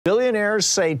Billionaires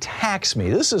say, tax me.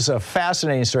 This is a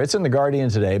fascinating story. It's in The Guardian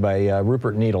today by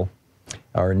Rupert Needle,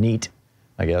 or Neat,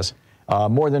 I guess.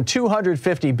 More than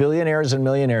 250 billionaires and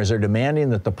millionaires are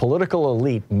demanding that the political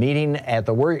elite meeting at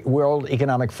the World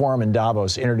Economic Forum in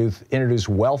Davos introduce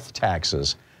wealth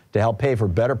taxes to help pay for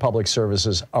better public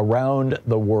services around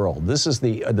the world. This is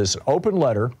this open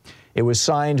letter. It was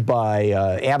signed by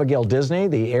Abigail Disney,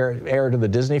 the heir to the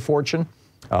Disney fortune,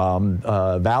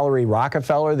 Valerie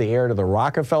Rockefeller, the heir to the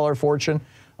Rockefeller fortune,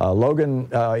 Brian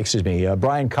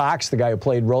Cox, the guy who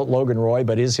played Logan Roy,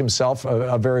 but is himself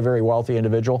a very, very wealthy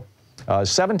individual.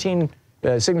 17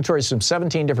 signatories from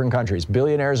 17 different countries,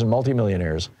 billionaires and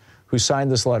multimillionaires, who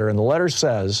signed this letter. And the letter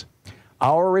says,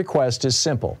 our request is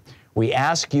simple. We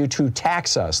ask you to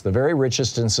tax us, the very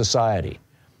richest in society.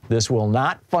 This will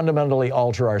not fundamentally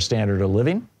alter our standard of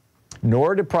living,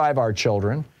 nor deprive our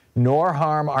children, nor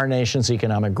harm our nation's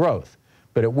economic growth.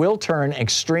 But it will turn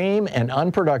extreme and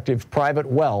unproductive private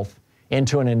wealth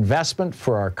into an investment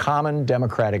for our common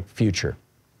democratic future.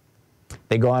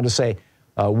 They go on to say,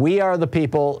 we are the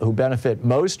people who benefit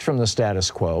most from the status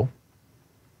quo,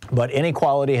 but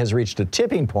inequality has reached a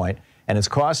tipping point, and its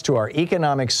cost to our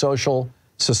economic, social,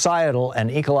 societal,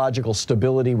 and ecological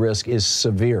stability risk is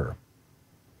severe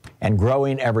and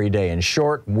growing every day. In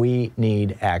short, we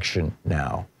need action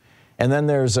now. And then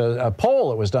there's a poll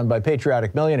that was done by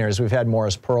Patriotic Millionaires. We've had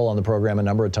Morris Pearl on the program a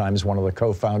number of times, one of the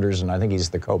co-founders, and I think he's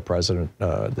the co-president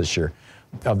this year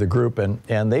of the group.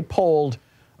 And they polled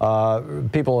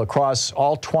people across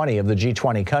all 20 of the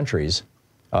G20 countries,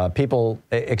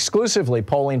 exclusively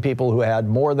polling people who had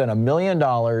more than $1 million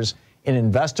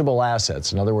in investable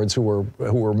assets. In other words, who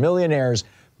were millionaires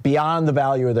beyond the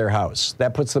value of their house.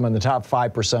 That puts them in the top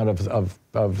 5%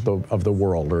 of the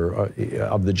world, or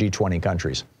of the G20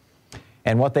 countries.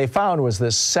 And what they found was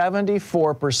this: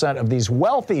 74% of these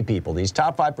wealthy people, these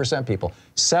top 5% people,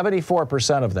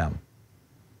 74% of them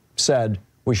said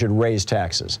we should raise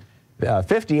taxes.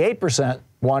 58%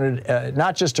 wanted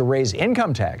not just to raise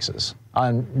income taxes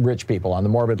on rich people, on the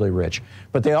morbidly rich,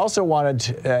 but they also wanted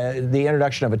the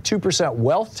introduction of a 2%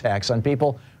 wealth tax on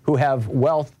people who have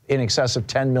wealth in excess of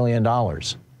 $10 million.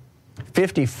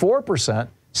 54%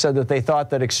 said that they thought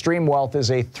that extreme wealth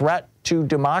is a threat to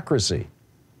democracy.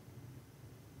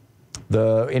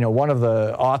 One of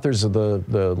the authors of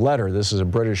the letter, this is a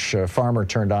British farmer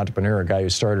turned entrepreneur, a guy who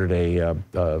started a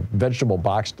vegetable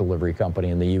box delivery company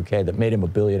in the UK that made him a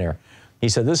billionaire. He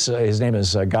said his name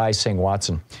is Guy Singh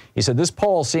Watson. He said, this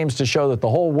poll seems to show that the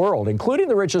whole world, including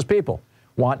the richest people,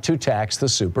 want to tax the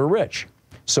super rich.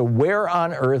 So where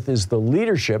on earth is the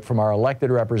leadership from our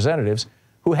elected representatives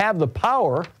who have the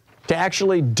power to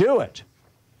actually do it?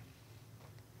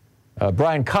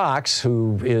 Brian Cox,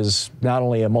 who is not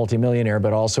only a multimillionaire,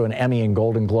 but also an Emmy and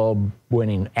Golden Globe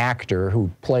winning actor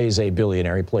who plays a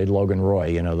billionaire. He played Logan Roy,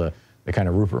 you know, the kind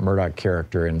of Rupert Murdoch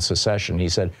character in Succession. He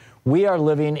said, we are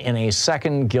living in a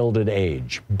second Gilded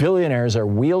Age. Billionaires are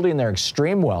wielding their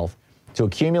extreme wealth to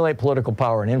accumulate political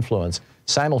power and influence,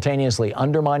 simultaneously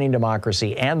undermining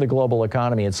democracy and the global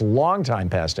economy. It's long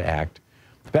past time to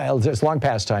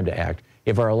act.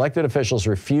 If our elected officials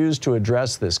refuse to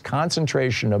address this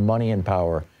concentration of money and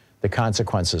power, the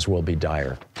consequences will be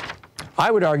dire.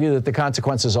 I would argue that the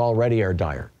consequences already are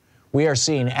dire. We are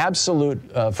seeing absolute,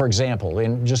 for example,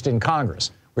 just in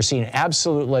Congress, we're seeing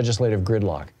absolute legislative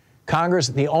gridlock. Congress,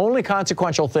 the only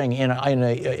consequential thing in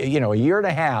a year and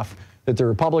a half that the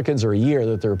Republicans, or a year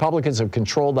that the Republicans have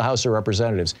controlled the House of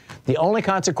Representatives, the only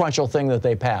consequential thing that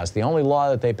they passed, the only law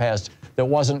that they passed that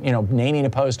wasn't, naming a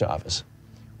post office,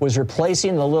 was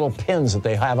replacing the little pins that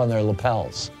they have on their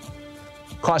lapels.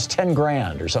 Cost 10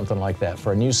 grand or something like that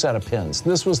for a new set of pins.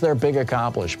 This was their big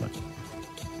accomplishment.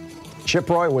 Chip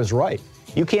Roy was right.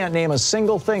 You can't name a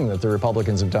single thing that the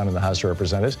Republicans have done in the House of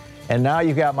Representatives, and now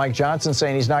you've got Mike Johnson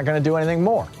saying he's not going to do anything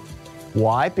more.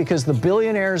 Why? Because the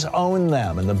billionaires own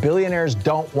them, and the billionaires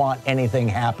don't want anything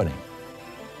happening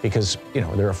because,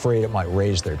 they're afraid it might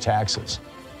raise their taxes.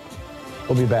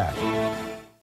 We'll be back.